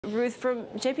Ruth, from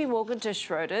JP Morgan to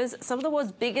Schroders, some of the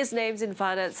world's biggest names in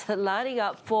finance are lining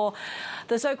up for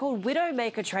the so-called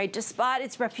widowmaker trade, despite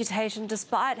its reputation,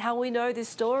 despite how we know this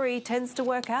story tends to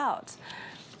work out.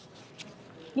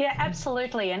 Yeah,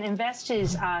 absolutely. And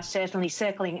investors are certainly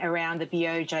circling around the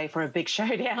BOJ for a big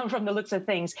showdown from the looks of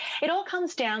things. It all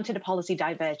comes down to the policy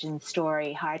divergence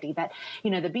story, Heidi, that,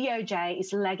 the BOJ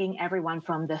is lagging everyone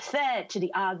from the Fed to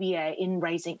the RBA in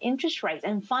raising interest rates,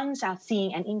 and funds are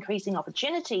seeing an increasing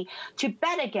opportunity to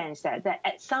bet against that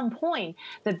at some point,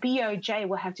 the BOJ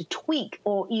will have to tweak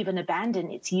or even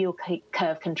abandon its yield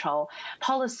curve control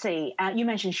policy. You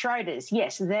mentioned Schroders.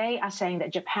 Yes, they are saying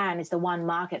that Japan is the one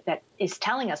market that is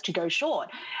telling us to go short.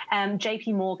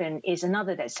 JP Morgan is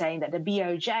another that's saying that the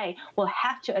BOJ will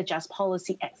have to adjust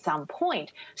policy at some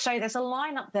point. So there's a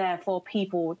lineup there for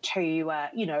people to,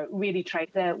 really trade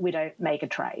the widowmaker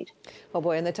trade. Oh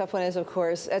boy, and the tough one is, of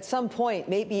course, at some point,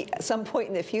 maybe at some point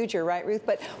in the future, right, Ruth?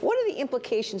 But what are the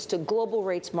implications to global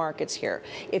rates markets here?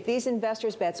 If these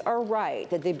investors' bets are right,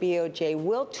 that the BOJ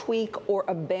will tweak or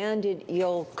abandon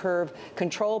yield curve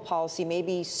control policy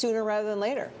maybe sooner rather than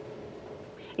later?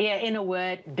 Yeah, in a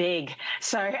word, big.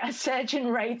 So a surge in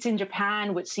rates in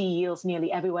Japan would see yields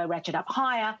nearly everywhere ratchet up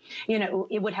higher.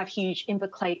 It would have huge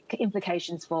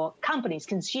implications for companies,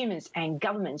 consumers, and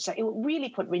governments. So it would really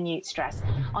put renewed stress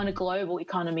on a global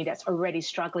economy that's already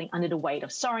struggling under the weight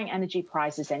of soaring energy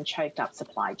prices and choked up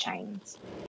supply chains.